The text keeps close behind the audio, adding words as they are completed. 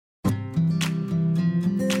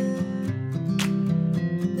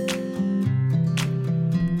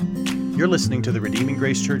You're listening to the Redeeming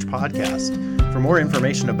Grace Church podcast. For more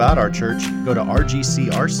information about our church, go to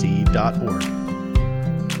rgcrc.org.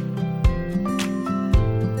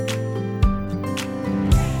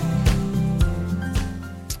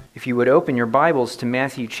 If you would open your Bibles to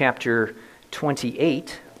Matthew chapter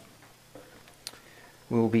 28,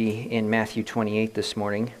 we will be in Matthew 28 this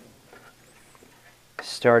morning,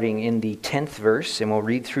 starting in the 10th verse, and we'll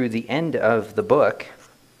read through the end of the book,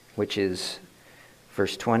 which is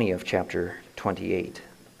verse 20 of chapter 28.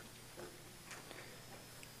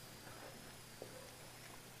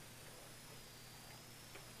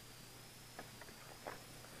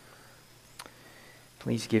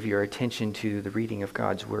 Please give your attention to the reading of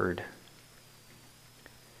God's word.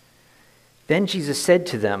 Then Jesus said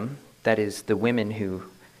to them, that is, the women who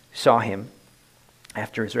saw him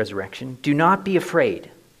after his resurrection, "Do not be afraid.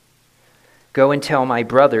 Go and tell my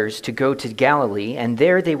brothers to go to Galilee, and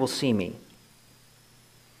there they will see me."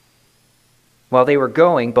 While they were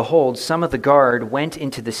going, behold, some of the guard went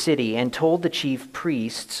into the city and told the chief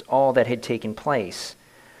priests all that had taken place.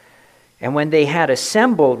 And when they had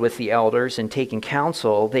assembled with the elders and taken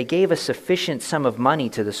counsel, they gave a sufficient sum of money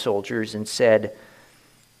to the soldiers and said,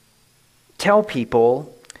 "Tell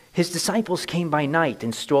people, his disciples came by night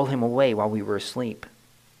and stole him away while we were asleep.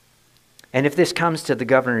 And if this comes to the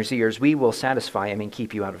governor's ears, we will satisfy him and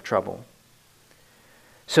keep you out of trouble."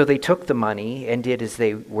 So they took the money and did as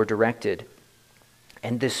they were directed.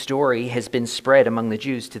 And this story has been spread among the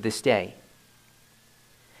Jews to this day.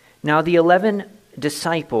 Now the 11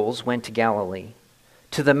 disciples went to Galilee,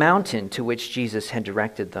 to the mountain to which Jesus had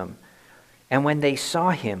directed them. And when they saw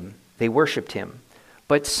him, they worshipped him,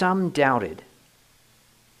 but some doubted.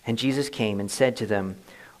 And Jesus came and said to them,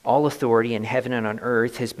 "All authority in heaven and on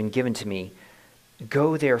earth has been given to me.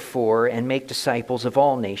 Go therefore and make disciples of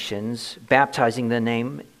all nations, baptizing them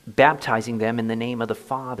in the name of the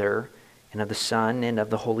Father and of the Son and of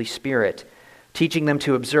the Holy Spirit, teaching them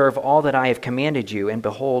to observe all that I have commanded you. And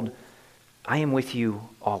behold, I am with you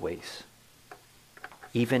always,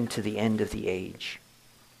 even to the end of the age."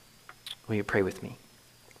 Will you pray with me?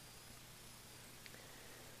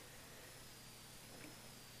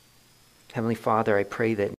 Heavenly Father, I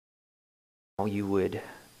pray that you would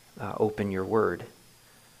open your word.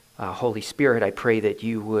 Holy Spirit, I pray that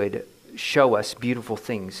you would show us beautiful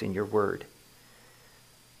things in your word,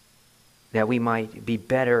 that we might be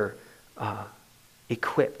better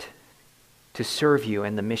equipped to serve you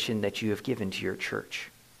and the mission that you have given to your church.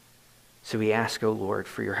 So we ask, O Lord,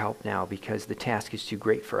 for your help now, because the task is too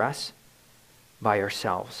great for us by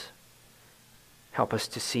ourselves. Help us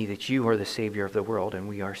to see that you are the Savior of the world, and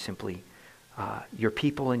we are simply your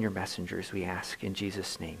people and your messengers, we ask in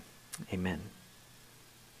Jesus' name. Amen.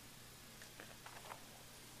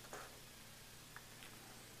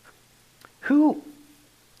 Who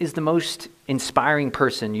is the most inspiring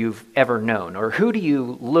person you've ever known? Or who do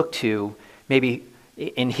you look to maybe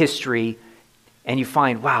in history and you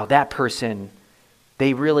find, wow, that person,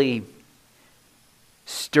 they really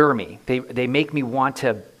stir me. They make me want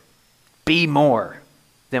to be more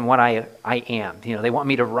than what I am. You know, they want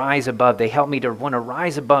me to rise above. They help me to want to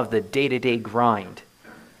rise above the day-to-day grind.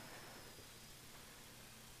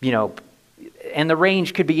 You know, and the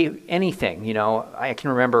range could be anything. You know, I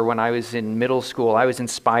can remember when I was in middle school, I was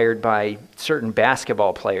inspired by certain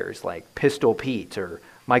basketball players like Pistol Pete or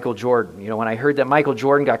Michael Jordan. You know, when I heard that Michael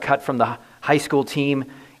Jordan got cut from the high school team,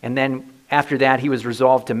 and then after that he was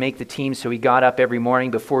resolved to make the team, so he got up every morning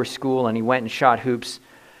before school and he went and shot hoops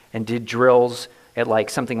and did drills at like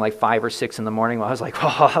something like 5 or 6 in the morning. Well, I was like,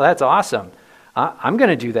 oh, that's awesome. I'm going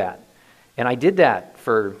to do that. And I did that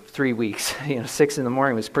for 3 weeks. 6 in the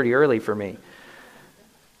morning was pretty early for me.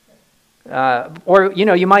 Or,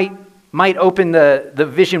 you might open the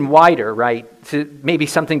vision wider, right, to maybe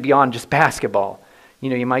something beyond just basketball.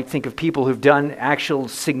 You might think of people who've done actual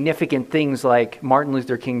significant things like Martin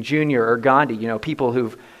Luther King Jr. or Gandhi, people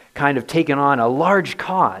who've kind of taken on a large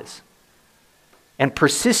cause and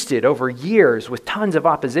persisted over years with tons of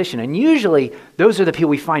opposition. And usually those are the people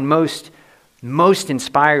we find most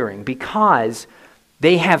inspiring, because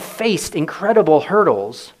they have faced incredible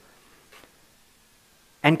hurdles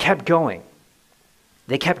and kept going.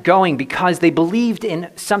 They kept going because they believed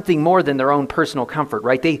in something more than their own personal comfort,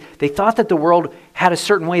 right? They thought that the world had a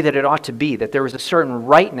certain way that it ought to be, that there was a certain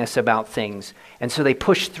rightness about things, and so they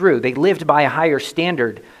pushed through. They lived by a higher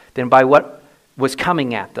standard than by what was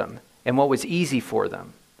coming at them and what was easy for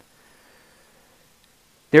them.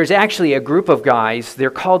 There's actually a group of guys, they're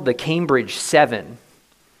called the Cambridge Seven.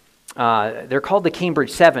 They're called the Cambridge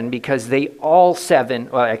Seven because they all seven,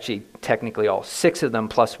 well actually technically all 6 of them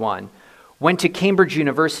plus one, went to Cambridge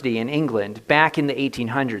University in England back in the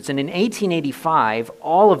 1800s. And in 1885,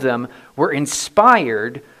 all of them were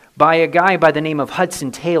inspired by a guy by the name of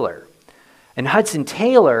Hudson Taylor. And Hudson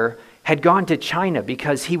Taylor had gone to China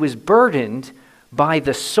because he was burdened by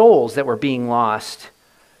the souls that were being lost,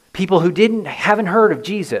 people who haven't heard of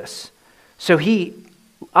Jesus. So he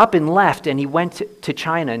up and left, and he went to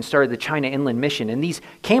China and started the China Inland Mission. And these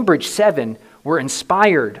Cambridge 7 were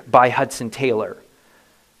inspired by Hudson Taylor.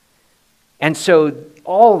 And so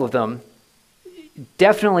all of them,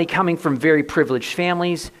 definitely coming from very privileged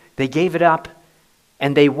families, they gave it up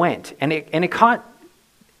and they went. And it caught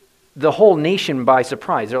the whole nation by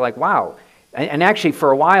surprise. They're like, wow. And actually,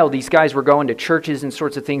 for a while, these guys were going to churches and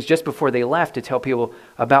sorts of things just before they left to tell people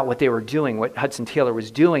about what they were doing, what Hudson Taylor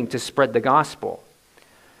was doing to spread the gospel.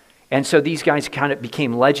 And so these guys kind of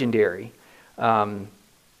became legendary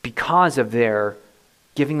because of their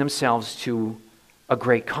giving themselves to a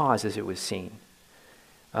great cause, as it was seen.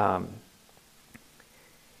 And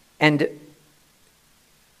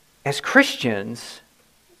as Christians,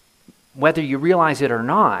 whether you realize it or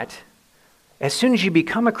not, as soon as you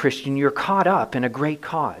become a Christian, you're caught up in a great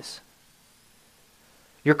cause.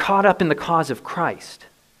 You're caught up in the cause of Christ.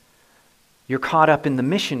 You're caught up in the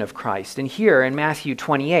mission of Christ. And here in Matthew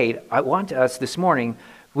 28, I want us this morning,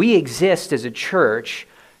 we exist as a church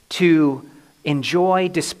to enjoy,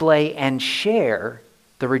 display, and share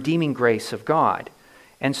the redeeming grace of God.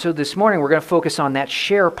 And so this morning we're going to focus on that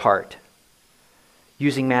share part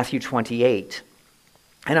using Matthew 28.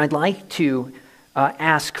 And I'd like to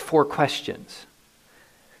ask 4 questions.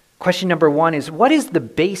 Question number 1 is, what is the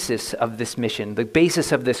basis of this mission, the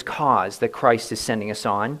basis of this cause that Christ is sending us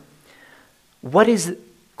on?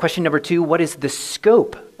 Question number 2, what is the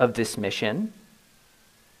scope of this mission?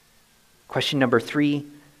 Question number 3,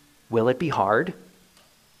 will it be hard?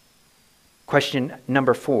 Question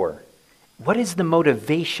number 4, what is the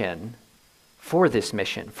motivation for this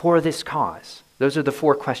mission, for this cause? Those are the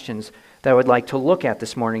 4 questions that I would like to look at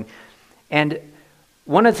this morning. And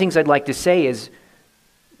one of the things I'd like to say is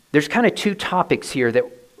there's kind of 2 topics here that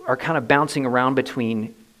are kind of bouncing around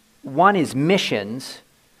between. One is missions,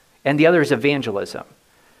 and the other is evangelism.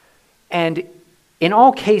 And in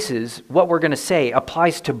all cases, what we're going to say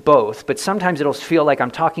applies to both, but sometimes it'll feel like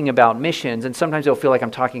I'm talking about missions, and sometimes it'll feel like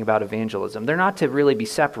I'm talking about evangelism. They're not to really be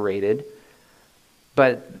separated,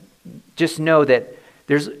 but just know that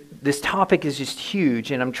this topic is just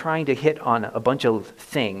huge, and I'm trying to hit on a bunch of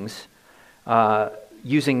things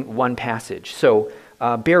using one passage. So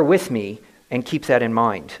bear with me and keep that in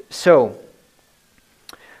mind. So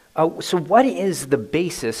what is the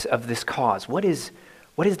basis of this cause? What is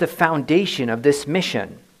the foundation of this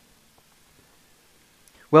mission?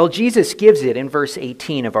 Well, Jesus gives it in verse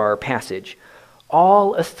 18 of our passage.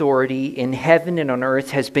 All authority in heaven and on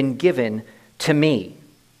earth has been given to me.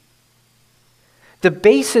 The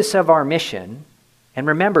basis of our mission, and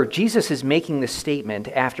remember, Jesus is making this statement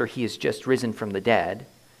after he has just risen from the dead.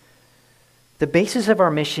 The basis of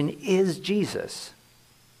our mission is Jesus,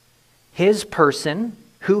 his person,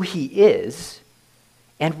 who he is,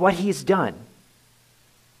 and what he's done.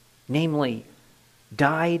 Namely,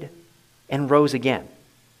 died and rose again.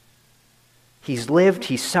 He's lived,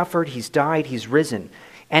 he's suffered, he's died, he's risen.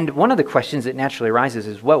 And one of the questions that naturally arises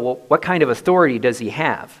is, well, what kind of authority does he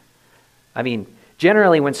have? I mean,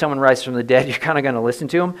 generally when someone rises from the dead, you're kind of going to listen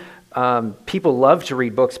to him. People love to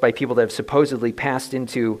read books by people that have supposedly passed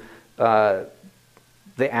into the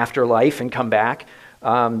afterlife and come back.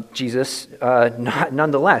 Jesus,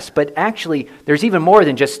 nonetheless. But actually, there's even more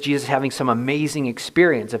than just Jesus having some amazing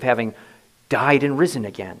experience of having died and risen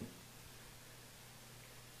again.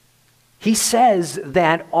 He says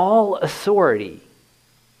that all authority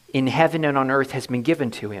in heaven and on earth has been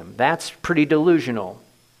given to him. That's pretty delusional.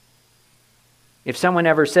 If someone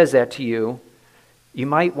ever says that to you, you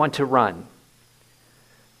might want to run.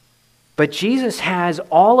 But Jesus has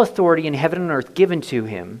all authority in heaven and earth given to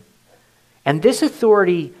him. And this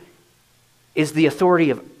authority is the authority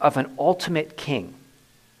of an ultimate king.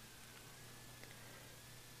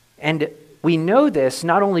 And we know this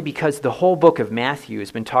not only because the whole book of Matthew has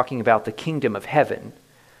been talking about the kingdom of heaven,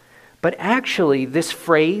 but actually this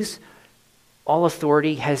phrase, all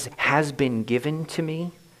authority has been given to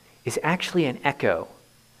me, is actually an echo.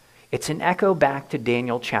 It's an echo back to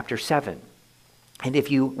Daniel chapter 7. And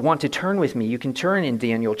if you want to turn with me, you can turn in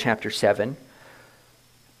Daniel chapter 7.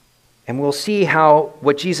 And we'll see how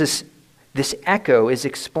this echo is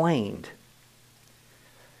explained.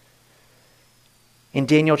 In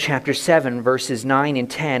Daniel chapter 7, verses 9 and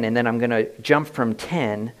 10, and then I'm going to jump from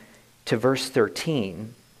 10 to verse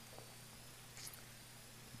 13.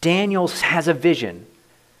 Daniel has a vision.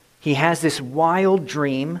 He has this wild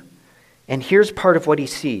dream, and here's part of what he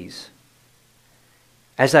sees.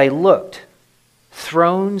 As I looked,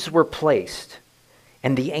 thrones were placed,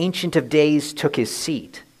 and the Ancient of Days took his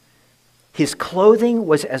seat. His clothing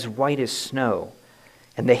was as white as snow,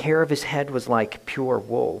 and the hair of his head was like pure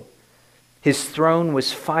wool. His throne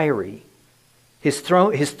was fiery. His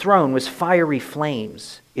throne was fiery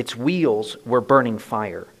flames. Its wheels were burning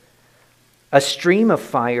fire. A stream of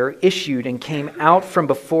fire issued and came out from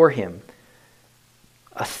before him.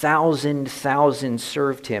 1,000,000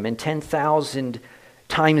 served him, and 10,000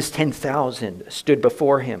 times 10,000 stood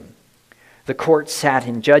before him. The court sat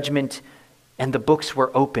in judgment, and the books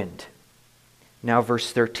were opened. Now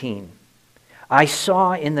verse 13. I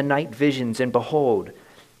saw in the night visions, and behold,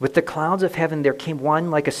 with the clouds of heaven there came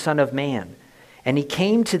one like a son of man. And he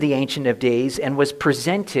came to the Ancient of Days and was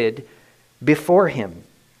presented before him.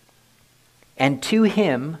 And to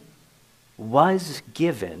him was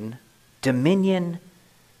given dominion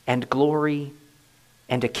and glory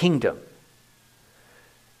and a kingdom.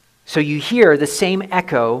 So you hear the same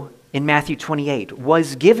echo in Matthew 28.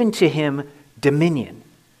 Was given to him dominion,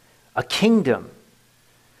 a kingdom.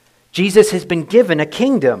 Jesus has been given a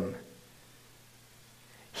kingdom.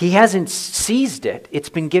 He hasn't seized it. It's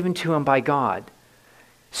been given to him by God.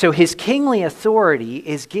 So his kingly authority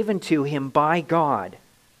is given to him by God.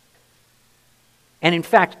 And in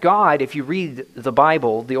fact, God, if you read the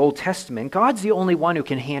Bible, the Old Testament, God's the only one who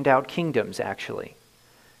can hand out kingdoms, actually.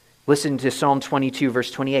 Listen to Psalm 22,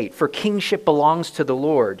 verse 28. For kingship belongs to the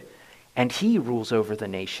Lord, and he rules over the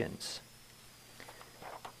nations.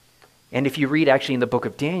 And if you read actually in the book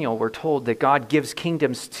of Daniel, we're told that God gives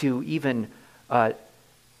kingdoms to even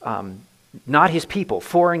not his people,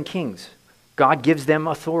 foreign kings. God gives them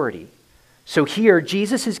authority. So here,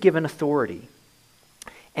 Jesus is given authority.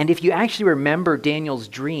 And if you actually remember Daniel's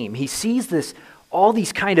dream, he sees all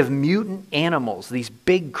these kind of mutant animals, these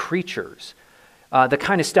big creatures, the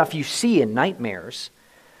kind of stuff you see in nightmares.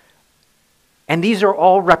 And these are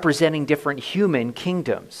all representing different human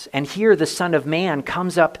kingdoms. And here the Son of Man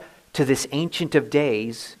comes up to this Ancient of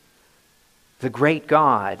Days, the great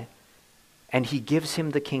God, and he gives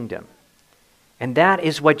him the kingdom. And that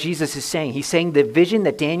is what Jesus is saying. He's saying the vision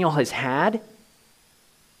that Daniel has had,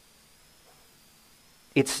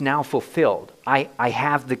 it's now fulfilled. I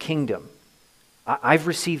have the kingdom. I've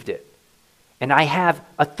received it. And I have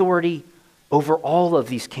authority over all of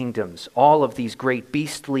these kingdoms. All of these great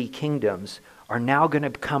beastly kingdoms are now going to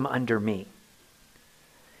come under me.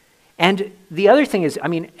 And the other thing is,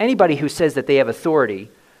 anybody who says that they have authority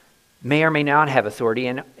may or may not have authority,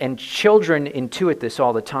 and children intuit this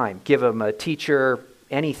all the time. Give them a teacher,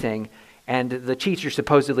 anything, and the teacher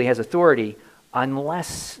supposedly has authority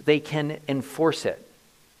unless they can enforce it,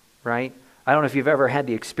 right? I don't know if you've ever had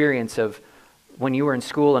the experience of when you were in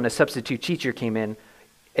school and a substitute teacher came in,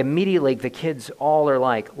 immediately the kids all are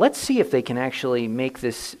like, let's see if they can actually make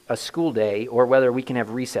this a school day or whether we can have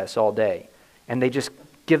recess all day. And they just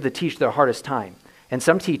give the teacher the hardest time. And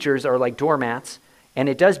some teachers are like doormats, and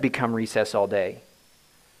it does become recess all day.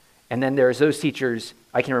 And then there's those teachers,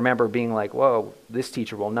 I can remember being like, whoa, this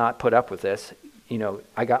teacher will not put up with this.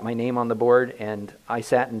 I got my name on the board and I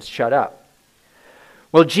sat and shut up.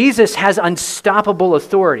 Well, Jesus has unstoppable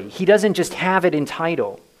authority. He doesn't just have it in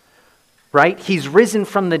title, right? He's risen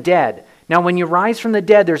from the dead. Now, when you rise from the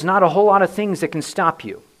dead, there's not a whole lot of things that can stop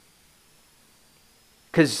you.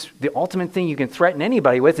 Because the ultimate thing you can threaten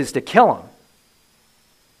anybody with is to kill him.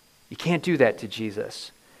 You can't do that to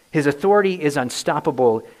Jesus. His authority is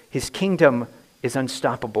unstoppable. His kingdom is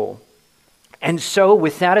unstoppable. And so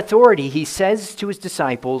with that authority, he says to his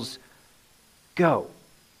disciples, go.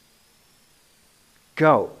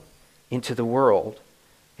 Go into the world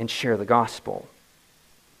and share the gospel.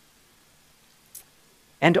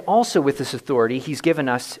 And also with this authority, he's given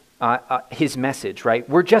us his message, right?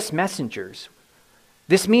 We're just messengers.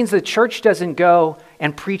 This means the church doesn't go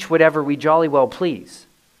and preach whatever we jolly well please.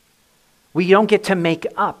 We don't get to make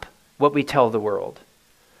up what we tell the world.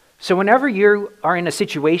 So whenever you are in a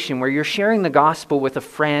situation where you're sharing the gospel with a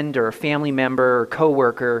friend or a family member or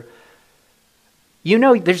coworker,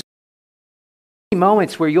 there's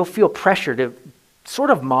moments where you'll feel pressure to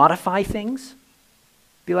sort of modify things.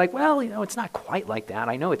 Be like, well, it's not quite like that.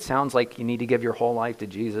 I know it sounds like you need to give your whole life to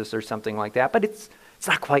Jesus or something like that, but it's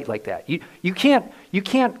not quite like that. You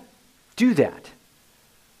can't do that.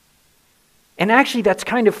 And actually, that's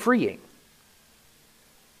kind of freeing.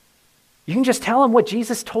 You can just tell him what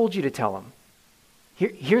Jesus told you to tell him.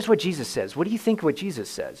 Here's what Jesus says. What do you think of what Jesus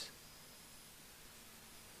says?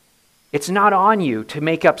 It's not on you to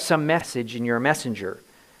make up some message and you're a messenger,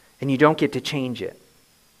 and you don't get to change it.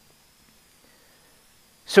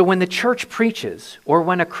 So when the church preaches or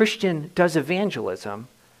when a Christian does evangelism,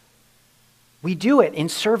 we do it in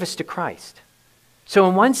service to Christ. So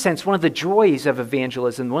in one sense, one of the joys of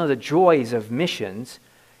evangelism, one of the joys of missions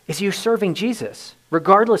is you're serving Jesus,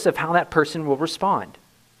 regardless of how that person will respond.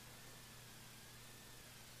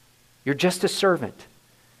 You're just a servant.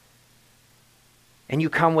 And you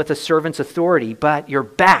come with a servant's authority, but you're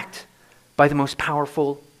backed by the most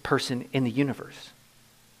powerful person in the universe,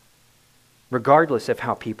 regardless of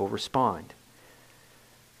how people respond.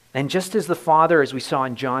 And just as the Father, as we saw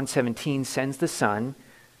in John 17, sends the Son,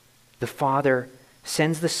 the Father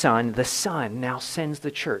sends the Son now sends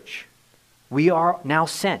the church. We are now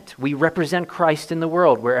sent. We represent Christ in the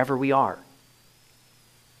world wherever we are.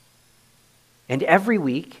 And every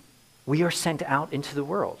week, we are sent out into the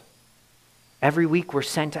world. Every week we're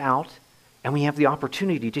sent out, and we have the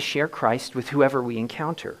opportunity to share Christ with whoever we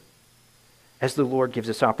encounter, as the Lord gives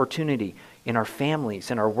us opportunity in our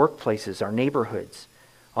families, in our workplaces, our neighborhoods,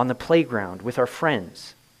 on the playground, with our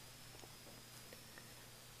friends.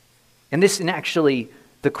 And actually,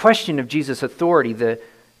 the question of Jesus' authority,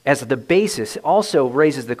 as the basis, also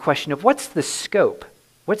raises the question of what's the scope?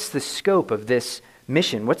 What's the scope of this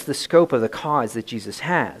mission? What's the scope of the cause that Jesus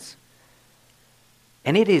has?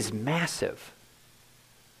 And it is massive.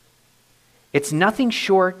 It's nothing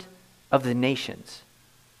short of the nations.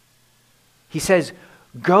 He says,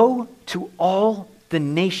 go to all the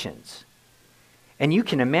nations. And you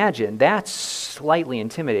can imagine that's slightly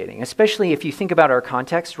intimidating, especially if you think about our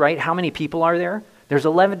context, right? How many people are there? There's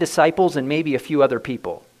 11 disciples and maybe a few other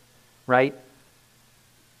people, right?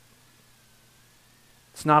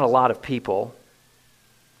 It's not a lot of people.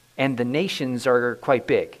 And the nations are quite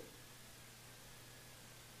big.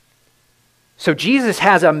 So Jesus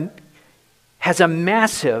has a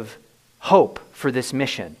massive hope for this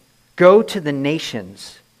mission. Go to the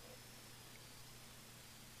nations.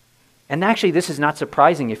 And actually, this is not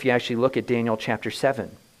surprising if you actually look at Daniel chapter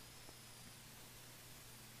 7.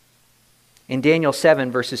 In Daniel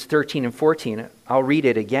 7, verses 13 and 14, I'll read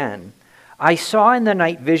it again. I saw in the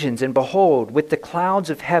night visions, and behold, with the clouds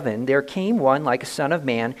of heaven there came one like a son of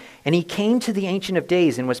man, and he came to the Ancient of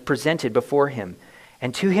Days and was presented before him.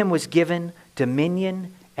 And to him was given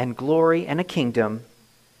dominion and glory and a kingdom,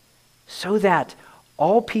 so that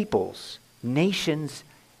all peoples, nations,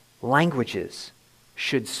 languages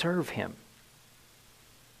should serve him.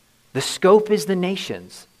 The scope is the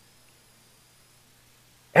nations.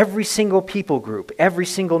 Every single people group, every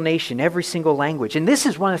single nation, every single language. And this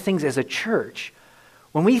is one of the things as a church,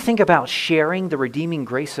 when we think about sharing the redeeming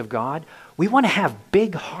grace of God, we want to have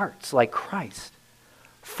big hearts like Christ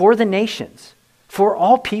for the nations, for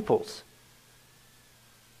all peoples,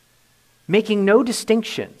 making no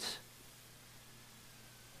distinctions.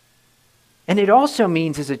 And it also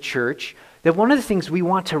means as a church that one of the things we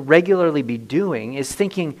want to regularly be doing is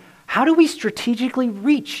thinking, how do we strategically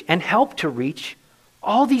reach and help to reach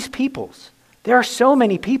all these peoples? There are so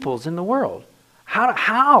many peoples in the world.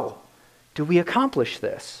 How do we accomplish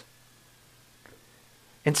this?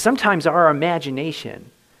 And sometimes our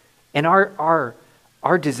imagination and our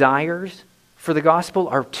desires for the gospel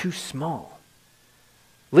are too small.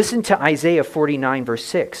 Listen to Isaiah 49, verse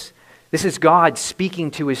 6. This is God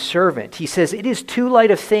speaking to his servant. He says, "It is too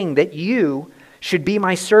light a thing that you should be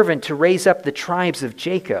my servant to raise up the tribes of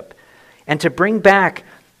Jacob and to bring back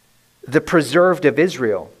the preserved of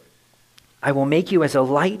Israel. I will make you as a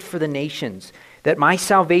light for the nations, that my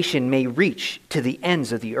salvation may reach to the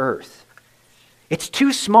ends of the earth." It's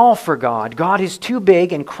too small for God. God is too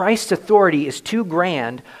big, and Christ's authority is too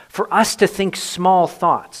grand for us to think small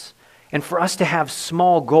thoughts and for us to have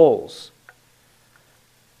small goals.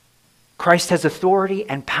 Christ has authority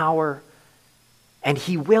and power, and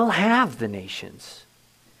he will have the nations.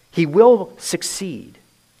 He will succeed.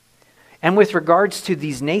 And with regards to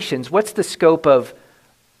these nations, what's the scope of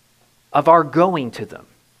our going to them?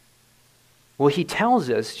 Well, Jesus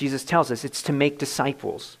tells us, it's to make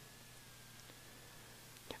disciples.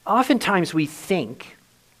 Oftentimes we think,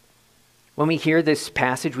 when we hear this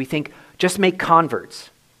passage, we think, just make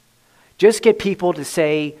converts. Just get people to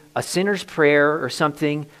say a sinner's prayer or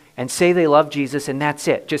something and say they love Jesus, and that's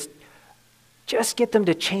it. Just get them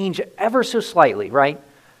to change ever so slightly, right?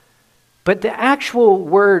 But the actual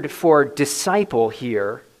word for disciple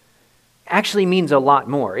here actually means a lot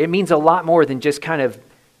more. It means a lot more than just kind of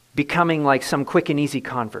becoming like some quick and easy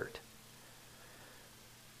convert.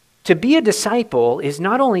 To be a disciple is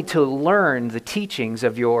not only to learn the teachings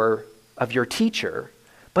of your teacher,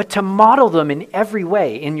 but to model them in every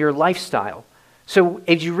way in your lifestyle. So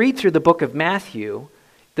as you read through the book of Matthew,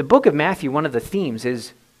 one of the themes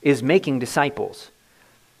is making disciples.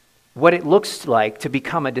 what it looks like to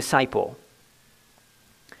become a disciple.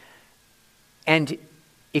 And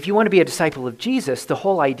if you want to be a disciple of Jesus, the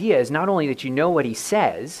whole idea is not only that you know what he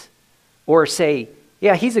says, or say,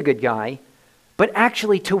 yeah, he's a good guy, but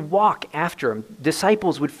actually to walk after him.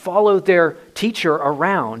 Disciples would follow their teacher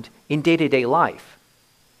around in day-to-day life.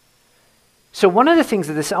 So one of the things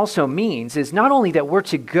that this also means is not only that we're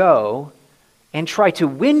to go and try to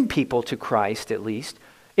win people to Christ at least,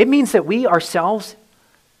 it means that we ourselves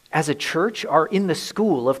as a church are in the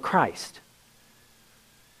school of Christ.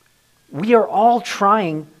 We are all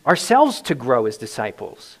trying ourselves to grow as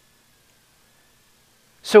disciples.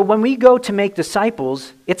 So when we go to make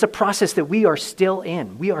disciples, it's a process that we are still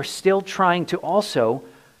in. We are still trying to also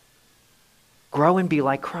grow and be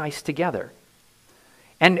like Christ together.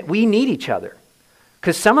 And we need each other.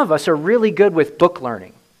 Because some of us are really good with book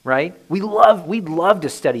learning, right? We love to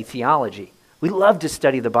study theology. We love to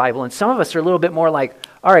study the Bible. And some of us are a little bit more like,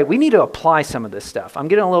 all right, we need to apply some of this stuff. I'm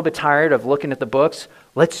getting a little bit tired of looking at the books.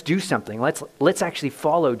 Let's do something. Let's actually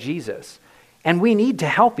follow Jesus. And we need to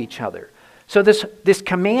help each other. So this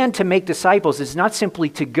command to make disciples is not simply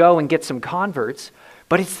to go and get some converts,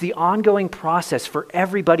 but it's the ongoing process for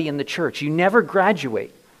everybody in the church. You never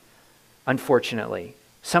graduate, unfortunately.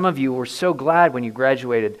 Some of you were so glad when you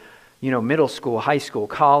graduated, middle school, high school,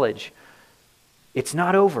 college. It's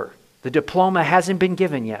not over. The diploma hasn't been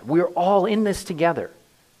given yet. We're all in this together,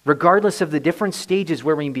 regardless of the different stages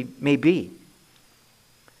where we may be.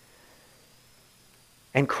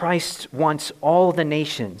 And Christ wants all the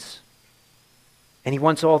nations, and he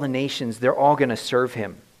wants all the nations, they're all going to serve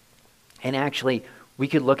him. And actually, we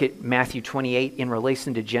could look at Matthew 28 in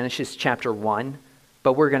relation to Genesis chapter 1,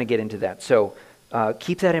 but we're going to get into that. So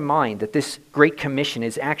keep that in mind, that this Great Commission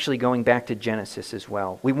is actually going back to Genesis as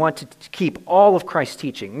well. We want to keep all of Christ's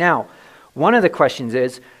teaching. Now, one of the questions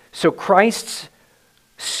is, so Christ's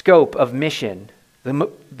scope of mission,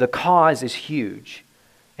 the cause is huge.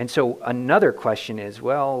 And so another question is,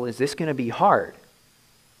 well, is this going to be hard?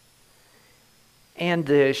 And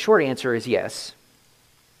the short answer is yes.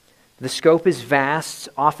 The scope is vast.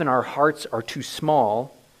 Often our hearts are too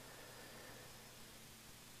small.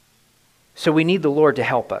 So we need the Lord to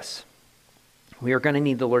help us. We are going to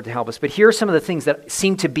need the Lord to help us. But here are some of the things that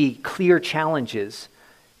seem to be clear challenges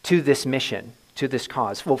to this mission, to this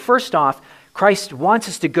cause. Well, first off, Christ wants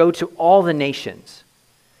us to go to all the nations.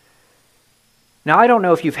 Now, I don't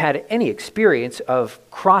know if you've had any experience of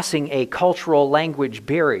crossing a cultural language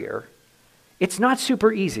barrier. It's not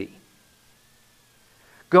super easy.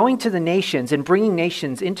 Going to the nations and bringing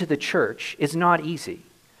nations into the church is not easy.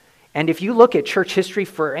 And if you look at church history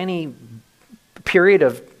for any period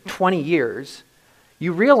of 20 years,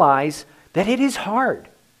 you realize that it is hard.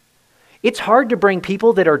 It's hard to bring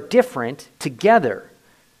people that are different together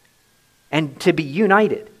and to be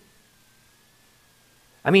united.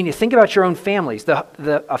 I mean, you think about your own families.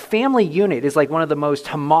 A family unit is like one of the most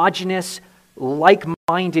homogeneous,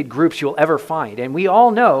 like-minded groups you'll ever find. And we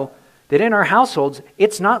all know that in our households,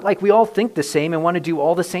 it's not like we all think the same and want to do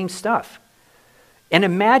all the same stuff. And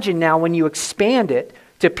imagine now when you expand it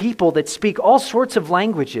to people that speak all sorts of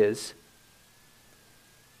languages,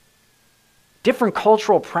 different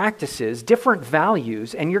cultural practices, different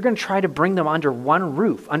values, and you're going to try to bring them under one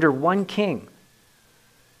roof, under one king.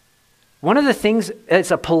 One of the things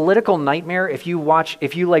that's a political nightmare, if you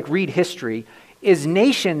read history, is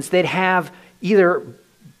nations that have either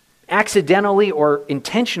accidentally or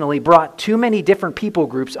intentionally brought too many different people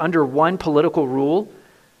groups under one political rule,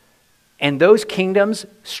 and those kingdoms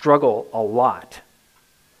struggle a lot.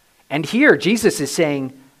 And here, Jesus is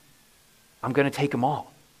saying, I'm going to take them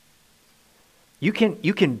all. You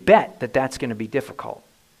can bet that that's going to be difficult.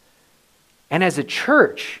 And as a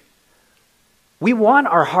church, we want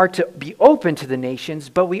our heart to be open to the nations,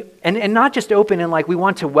 but and not just open in like we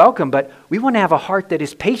want to welcome, but we want to have a heart that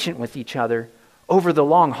is patient with each other over the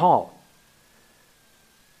long haul.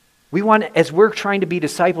 We want, as we're trying to be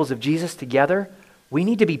disciples of Jesus together, we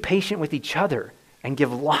need to be patient with each other and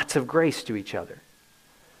give lots of grace to each other.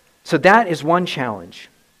 So that is one challenge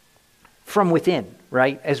from within,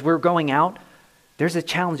 right? As we're going out, there's a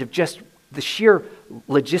challenge of just the sheer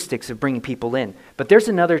logistics of bringing people in. But there's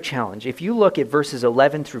another challenge. If you look at verses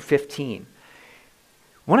 11 through 15,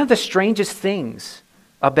 one of the strangest things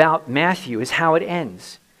about Matthew is how it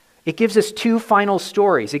ends. It gives us two final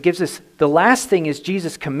stories. It gives us, the last thing is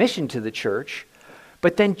Jesus' commission to the church,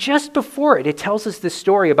 but then just before it, it tells us this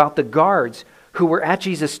story about the guards who were at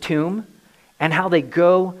Jesus' tomb and how they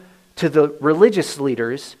go to the religious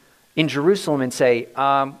leaders in Jerusalem and say,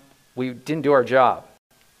 we didn't do our job.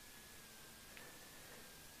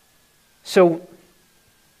 So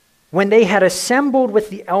When they had assembled with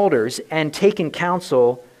the elders and taken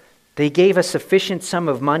counsel, they gave a sufficient sum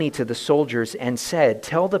of money to the soldiers and said,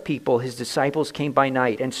 "Tell the people his disciples came by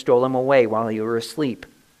night and stole him away while you were asleep."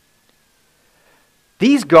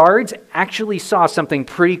 These guards actually saw something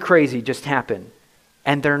pretty crazy just happen,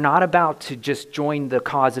 and they're not about to just join the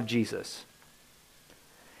cause of Jesus.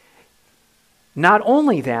 Not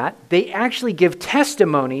only that, they actually give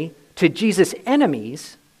testimony to Jesus'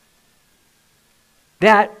 enemies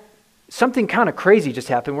that something kind of crazy just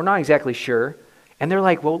happened. We're not exactly sure. And they're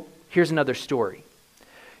like, well, here's another story.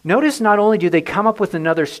 Notice not only do they come up with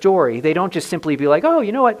another story, they don't just simply be like, oh,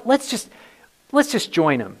 you know what, let's just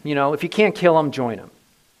join them. You know, if you can't kill them, join them.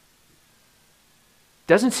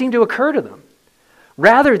 Doesn't seem to occur to them.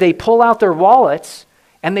 Rather, they pull out their wallets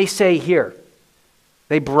and they say, here.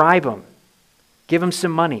 They bribe them. Give them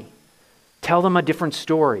some money. Tell them a different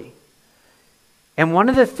story. And one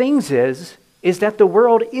of the things is that the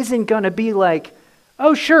world isn't going to be like,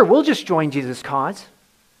 oh, sure, we'll just join Jesus' cause.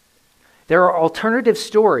 There are alternative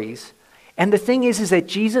stories. And the thing is that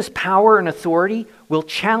Jesus' power and authority will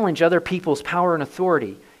challenge other people's power and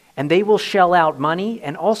authority. And they will shell out money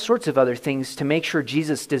and all sorts of other things to make sure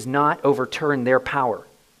Jesus does not overturn their power.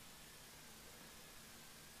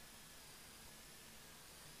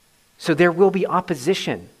 So there will be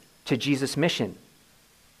opposition to Jesus' mission.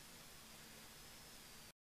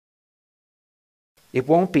 It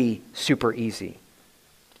won't be super easy.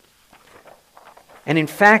 And in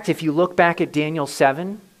fact, if you look back at Daniel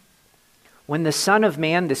 7, when the Son of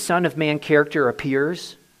Man character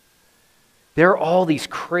appears, there are all these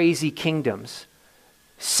crazy kingdoms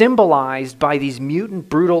symbolized by these mutant,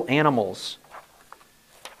 brutal animals.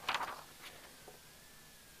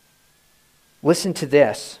 Listen to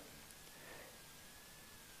this.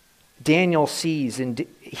 Daniel sees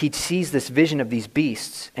this vision of these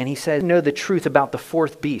beasts, and he says, know the truth about the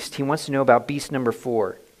fourth beast. He wants to know about beast number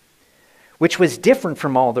 4, which was different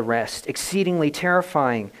from all the rest, exceedingly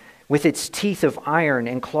terrifying, with its teeth of iron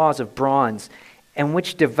and claws of bronze, and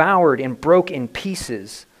which devoured and broke in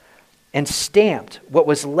pieces, and stamped what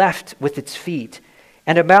was left with its feet,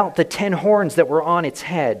 and about the 10 horns that were on its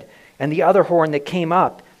head, and the other horn that came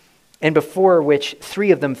up, and before which 3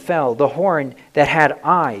 of them fell, the horn that had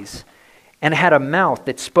eyes, and had a mouth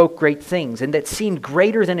that spoke great things, and that seemed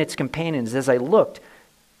greater than its companions. As I looked,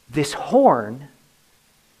 this horn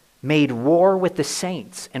made war with the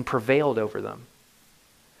saints and prevailed over them.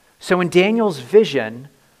 So in Daniel's vision,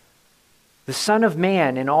 the Son of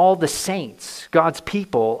Man and all the saints, God's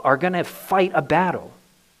people, are going to fight a battle.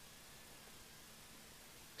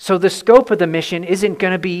 So the scope of the mission isn't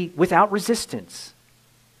going to be without resistance.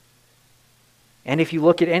 And if you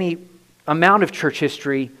look at any amount of church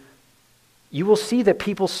history, you will see that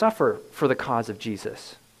people suffer for the cause of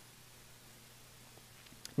Jesus.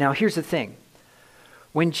 Now, here's the thing.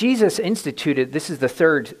 When Jesus instituted, this is the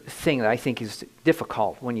third thing that I think is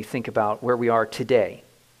difficult when you think about where we are today.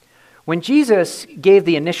 When Jesus gave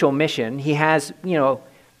the initial mission, he has, 24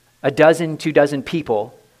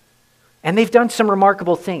 people, and they've done some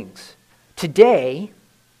remarkable things. Today,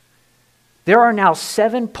 there are now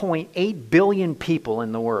 7.8 billion people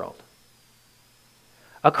in the world.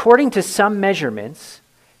 According to some measurements,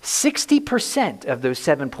 60% of those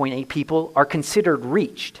 7.8 people are considered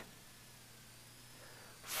reached.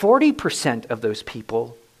 40% of those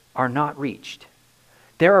people are not reached.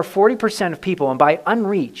 There are 40% of people, and by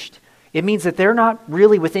unreached, it means that they're not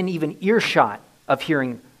really within even earshot of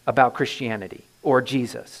hearing about Christianity or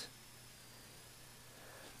Jesus.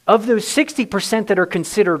 Of those 60% that are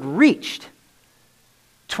considered reached,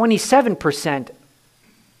 27%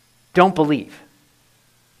 don't believe.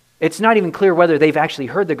 It's not even clear whether they've actually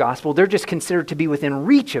heard the gospel. They're just considered to be within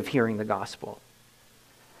reach of hearing the gospel.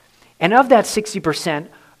 And of that 60%,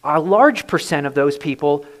 a large percent of those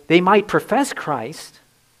people, they might profess Christ,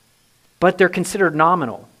 but they're considered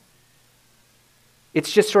nominal.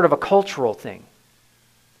 It's just sort of a cultural thing.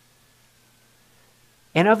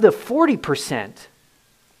 And of the 40%,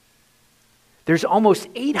 there's almost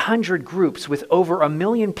 800 groups with over 1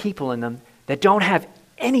 million people in them that don't have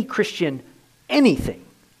any Christian anything.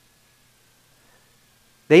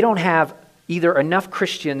 They don't have either enough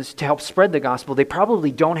Christians to help spread the gospel. They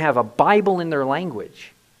probably don't have a Bible in their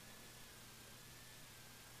language.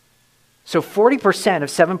 So 40% of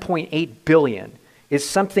 7.8 billion is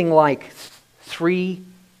something like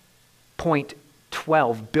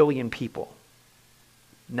 3.12 billion people.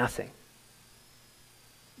 Nothing.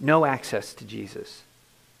 No access to Jesus.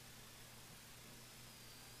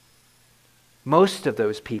 Most of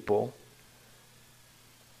those people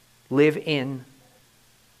live in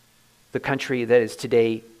the country that is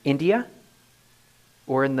today India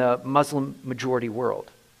or in the Muslim majority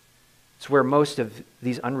world. It's where most of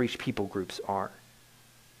these unreached people groups are.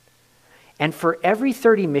 And for every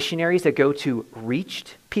 30 missionaries that go to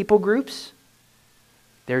reached people groups,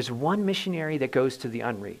 there's one missionary that goes to the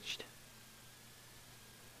unreached.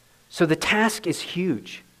 So the task is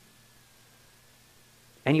huge.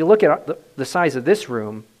 And you look at the size of this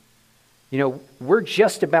room, we're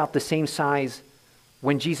just about the same size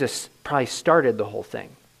when Jesus probably started the whole thing.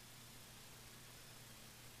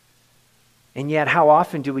 And yet, how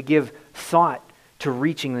often do we give thought to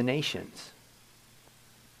reaching the nations?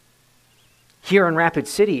 Here in Rapid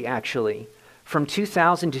City, actually, from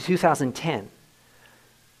 2000 to 2010,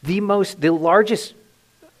 the largest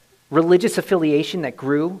religious affiliation that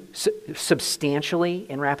grew substantially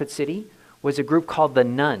in Rapid City was a group called the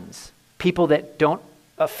Nuns, people that don't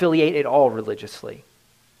affiliate at all religiously.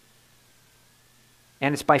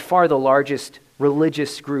 And it's by far the largest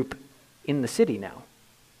religious group in the city now.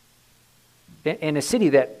 In a city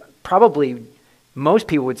that probably most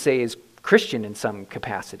people would say is Christian in some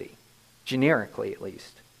capacity, generically at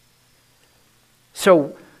least.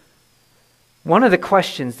 So one of the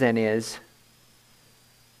questions then is,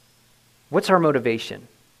 what's our motivation?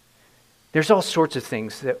 There's all sorts of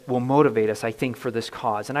things that will motivate us, I think, for this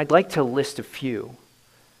cause. And I'd like to list a few,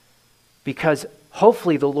 because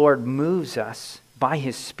hopefully the Lord moves us by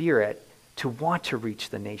His Spirit to want to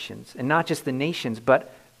reach the nations. And not just the nations,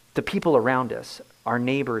 but the people around us, our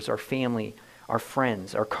neighbors, our family, our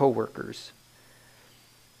friends, our coworkers.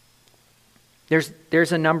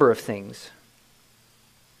 There's a number of things.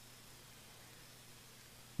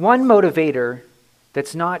 One motivator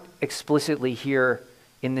that's not explicitly here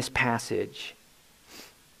in this passage,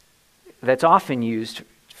 that's often used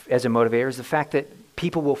as a motivator, is the fact that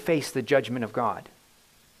people will face the judgment of God.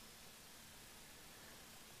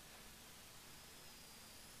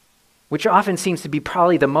 Which often seems to be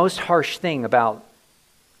probably the most harsh thing about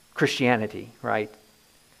Christianity, right?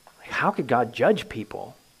 How could God judge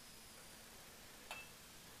people?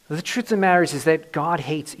 The truth of the matter is that God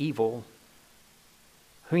hates evil.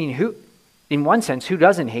 I mean, in one sense, who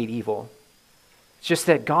doesn't hate evil? It's just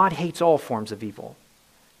that God hates all forms of evil,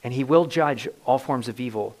 and He will judge all forms of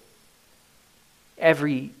evil.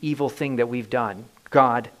 Every evil thing that we've done,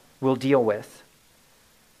 God will deal with.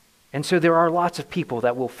 And so there are lots of people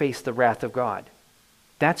that will face the wrath of God.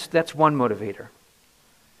 That's one motivator.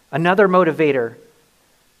 Another motivator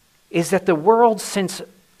is that the world, since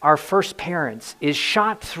our first parents, is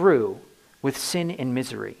shot through with sin and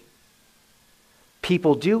misery.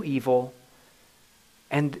 People do evil,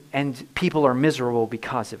 and people are miserable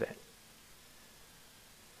because of it.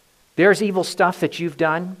 There's evil stuff that you've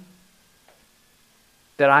done,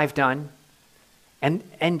 that I've done,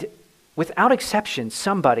 and without exception,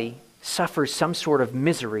 somebody suffers some sort of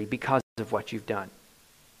misery because of what you've done.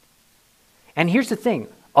 And here's the thing,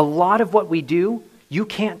 a lot of what we do, you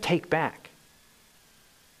can't take back.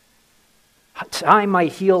 Time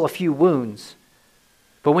might heal a few wounds,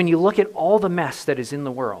 but when you look at all the mess that is in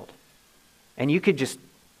the world, and you could just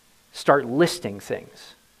start listing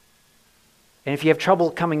things. And if you have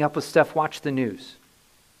trouble coming up with stuff, watch the news.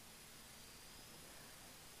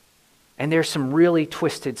 And there's some really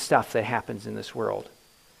twisted stuff that happens in this world.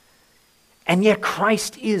 And yet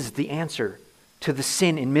Christ is the answer to the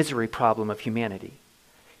sin and misery problem of humanity.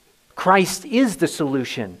 Christ is the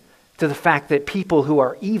solution to the fact that people who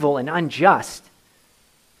are evil and unjust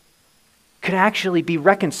could actually be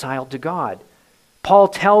reconciled to God. Paul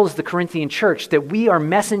tells the Corinthian church that we are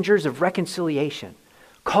messengers of reconciliation,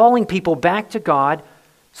 calling people back to God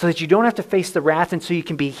so that you don't have to face the wrath and so you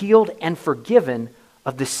can be healed and forgiven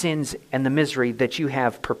of the sins and the misery that you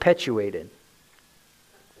have perpetuated.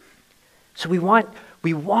 So we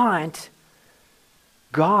want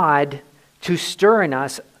God to stir in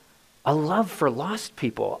us a love for lost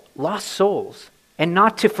people, lost souls, and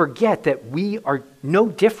not to forget that we are no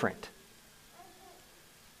different.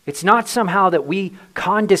 It's not somehow that we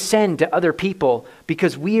condescend to other people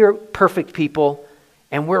because we are perfect people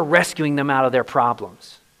and we're rescuing them out of their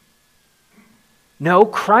problems. No,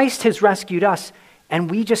 Christ has rescued us, and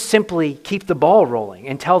we just simply keep the ball rolling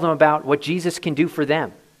and tell them about what Jesus can do for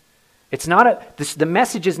them. It's not the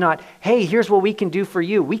message is not, hey, here's what we can do for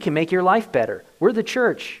you. We can make your life better. We're the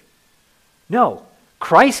church. No,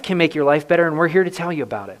 Christ can make your life better, and we're here to tell you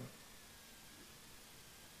about it.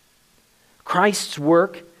 Christ's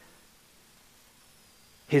work,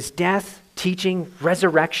 His death, teaching,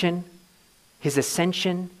 resurrection, His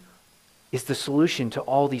ascension is the solution to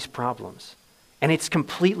all these problems. And it's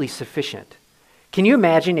completely sufficient. Can you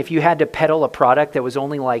imagine if you had to peddle a product that was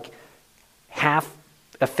only like half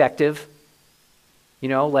effective? You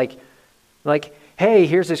know, like, hey,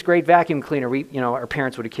 here's this great vacuum cleaner. Our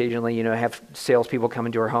parents would occasionally, have salespeople come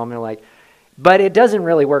into our home and they're like, but it doesn't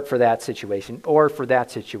really work for that situation, or for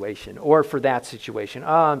that situation, or for that situation.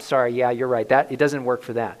 Oh, I'm sorry. Yeah, you're right. It doesn't work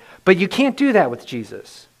for that. But you can't do that with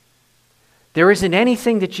Jesus. There isn't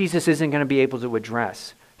anything that Jesus isn't going to be able to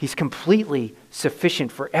address. He's completely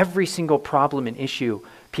sufficient for every single problem and issue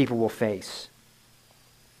people will face.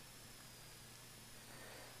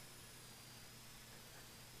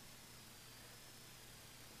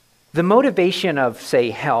 The motivation of,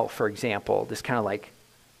 say, hell, for example, this kind of like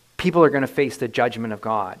people are going to face the judgment of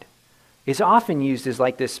God, is often used as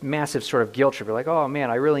like this massive sort of guilt trip. You're like, oh man,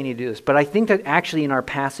 I really need to do this. But I think that actually in our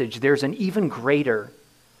passage, there's an even greater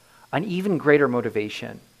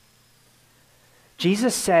motivation.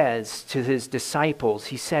 Jesus says to his disciples,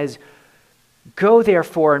 he says, go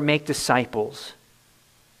therefore and make disciples,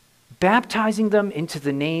 baptizing them into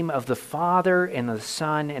the name of the Father and of the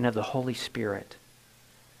Son and of the Holy Spirit.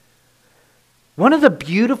 One of the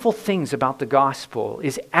beautiful things about the gospel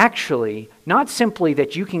is actually not simply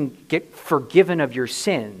that you can get forgiven of your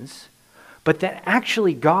sins, but that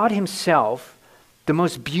actually God himself, the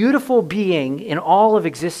most beautiful being in all of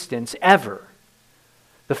existence ever,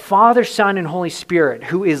 the Father, Son, and Holy Spirit,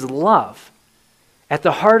 who is love, at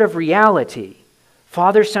the heart of reality,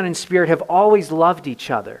 Father, Son, and Spirit have always loved each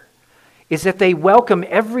other, is that they welcome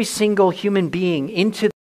every single human being into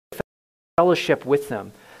fellowship with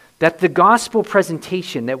them. That the gospel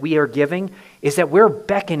presentation that we are giving is that we're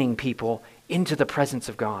beckoning people into the presence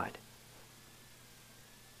of God.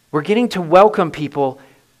 We're getting to welcome people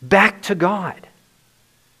back to God.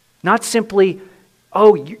 Not simply,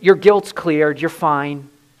 oh, your guilt's cleared, you're fine,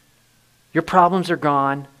 your problems are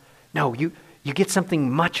gone. No, you get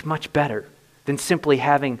something much, much better than simply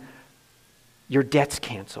having your debts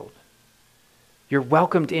canceled. You're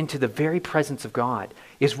welcomed into the very presence of God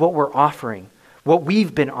is what we're offering. What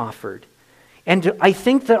we've been offered. And I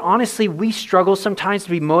think that honestly we struggle sometimes to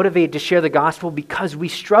be motivated to share the gospel because we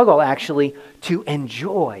struggle actually to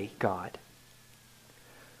enjoy God.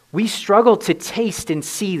 We struggle to taste and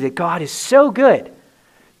see that God is so good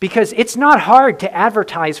because it's not hard to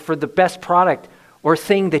advertise for the best product or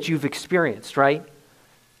thing that you've experienced, right?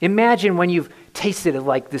 Imagine when you've tasted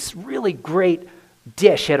like this really great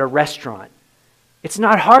dish at a restaurant. It's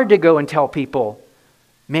not hard to go and tell people,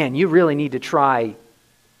 man, you really need to try,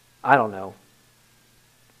 I don't know.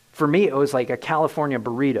 For me, it was like a California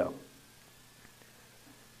burrito.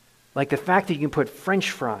 Like the fact that you can put French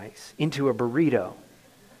fries into a burrito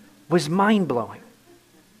was mind-blowing.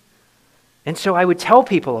 And so I would tell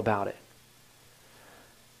people about it.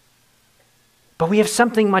 But we have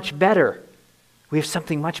something much better. We have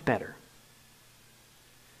something much better.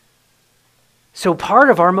 So part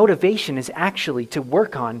of our motivation is actually to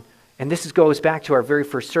work on, and this goes back to our very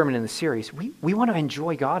first sermon in the series, we want to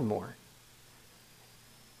enjoy God more.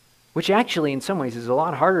 Which actually, in some ways, is a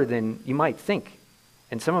lot harder than you might think.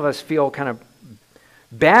 And some of us feel kind of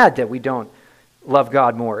bad that we don't love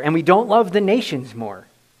God more, and we don't love the nations more.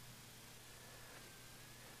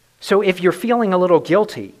 So if you're feeling a little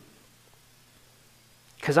guilty,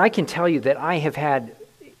 because I can tell you that I have had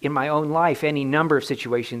in my own life any number of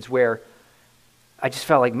situations where I just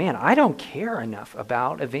felt like, man, I don't care enough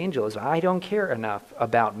about evangelism. I don't care enough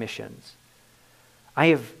about missions. I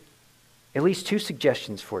have at least two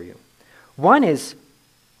suggestions for you. One is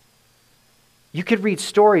you could read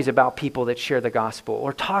stories about people that share the gospel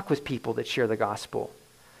or talk with people that share the gospel.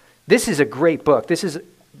 This is a great book.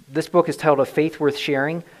 This book is titled A Faith Worth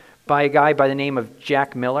Sharing by a guy by the name of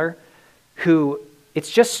Jack Miller, who,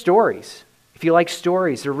 it's just stories. If you like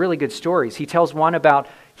stories, they're really good stories. He tells one about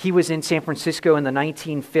he was in San Francisco in the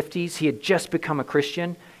 1950s. He had just become a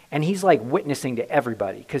Christian, and he's like witnessing to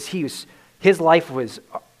everybody because his life was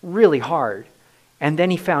really hard. And then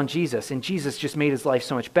he found Jesus, and Jesus just made his life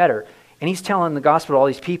so much better. And he's telling the gospel to all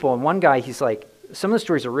these people. And one guy, he's like, some of the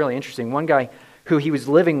stories are really interesting. One guy who he was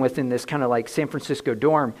living with in this kind of like San Francisco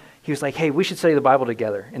dorm, he was like, hey, we should study the Bible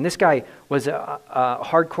together. And this guy was a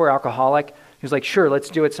hardcore alcoholic. He was like, sure, let's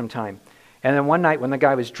do it sometime. And then one night when the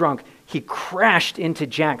guy was drunk, he crashed into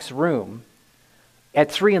Jack's room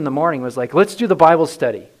at 3 a.m, was like, let's do the Bible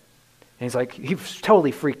study. And he's like, he was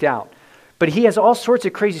totally freaked out. But he has all sorts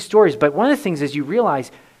of crazy stories. But one of the things is you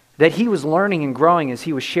realize that he was learning and growing as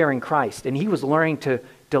he was sharing Christ. And he was learning to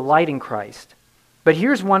delight in Christ. But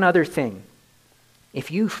here's one other thing. If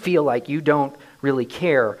you feel like you don't really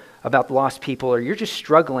care about the lost people, or you're just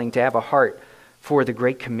struggling to have a heart for the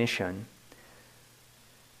Great Commission,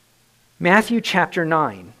 Matthew chapter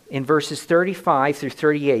 9, in verses 35 through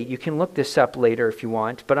 38, you can look this up later if you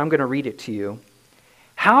want, but I'm going to read it to you.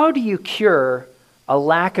 How do you cure a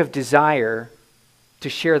lack of desire to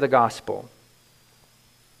share the gospel.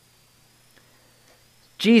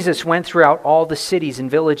 Jesus went throughout all the cities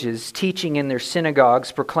and villages, teaching in their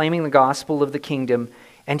synagogues, proclaiming the gospel of the kingdom,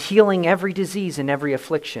 and healing every disease and every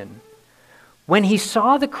affliction. When he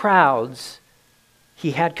saw the crowds,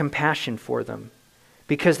 he had compassion for them,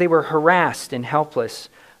 because they were harassed and helpless,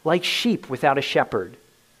 like sheep without a shepherd.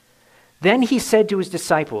 Then he said to his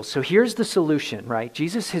disciples, so here's the solution, right?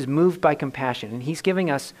 Jesus is moved by compassion, and he's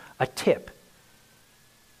giving us a tip.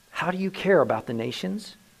 How do you care about the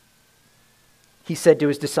nations? He said to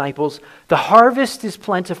his disciples, the harvest is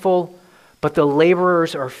plentiful, but the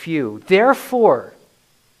laborers are few. Therefore,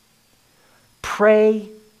 pray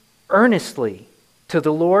earnestly to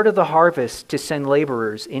the Lord of the harvest to send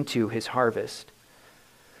laborers into his harvest.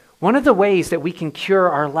 One of the ways that we can cure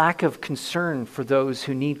our lack of concern for those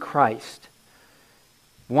who need Christ,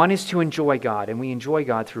 one is to enjoy God, and we enjoy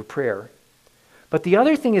God through prayer. But the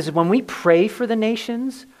other thing is when we pray for the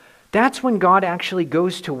nations, that's when God actually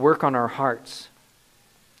goes to work on our hearts.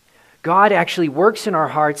 God actually works in our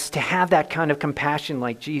hearts to have that kind of compassion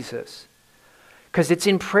like Jesus. Because it's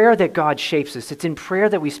in prayer that God shapes us. It's in prayer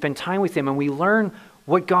that we spend time with him and we learn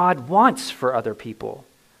what God wants for other people.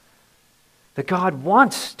 That God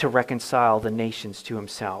wants to reconcile the nations to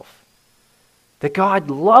himself. That God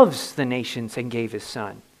loves the nations and gave his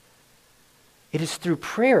son. It is through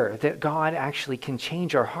prayer that God actually can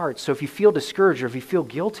change our hearts. So if you feel discouraged or if you feel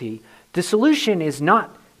guilty, the solution is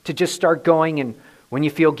not to just start going and when you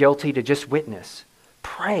feel guilty to just witness.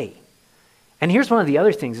 Pray. And here's one of the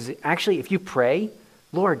other things is actually if you pray,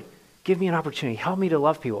 Lord, give me an opportunity. Help me to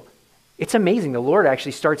love people. It's amazing. The Lord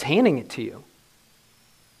actually starts handing it to you.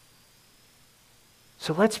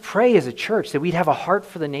 So let's pray as a church that we'd have a heart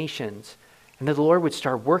for the nations and that the Lord would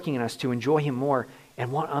start working in us to enjoy him more and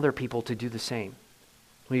want other people to do the same.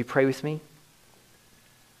 Will you pray with me?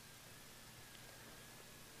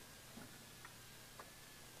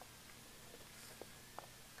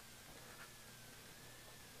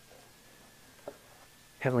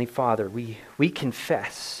 Heavenly Father, we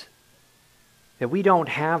confess that we don't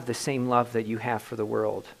have the same love that you have for the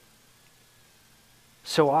world.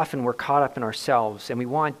 So often we're caught up in ourselves and we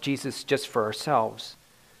want Jesus just for ourselves.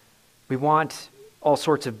 We want all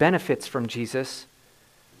sorts of benefits from Jesus,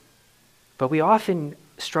 but we often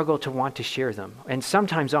struggle to want to share them. And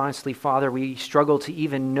sometimes, honestly, Father, we struggle to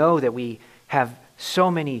even know that we have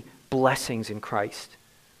so many blessings in Christ,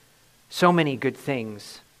 so many good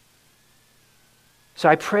things. So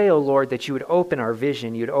I pray, O Lord, that you would open our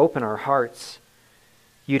vision, you'd open our hearts,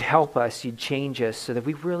 you'd help us, you'd change us so that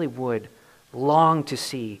we really would long to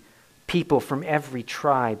see people from every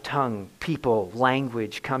tribe, tongue, people,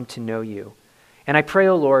 language come to know you. And I pray,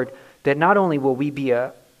 O Lord, that not only will we be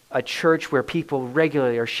a church where people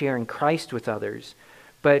regularly are sharing Christ with others,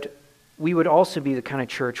 but we would also be the kind of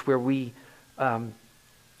church where we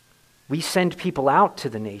send people out to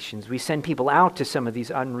the nations. We send people out to some of these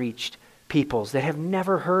unreached peoples that have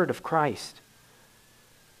never heard of Christ.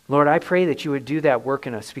 Lord, I pray that you would do that work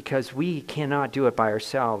in us because we cannot do it by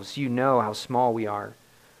ourselves. You know how small we are.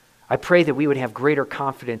 I pray that we would have greater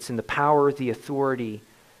confidence in the power, the authority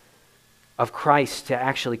of Christ to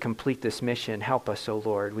actually complete this mission. Help us, O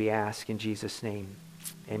Lord, we ask in Jesus' name.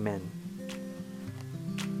 Amen.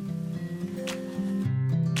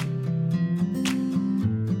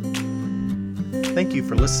 Thank you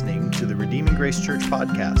for listening to the Redeeming Grace Church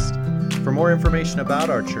podcast. For more information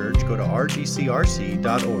about our church, go to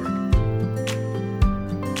rgcrc.org.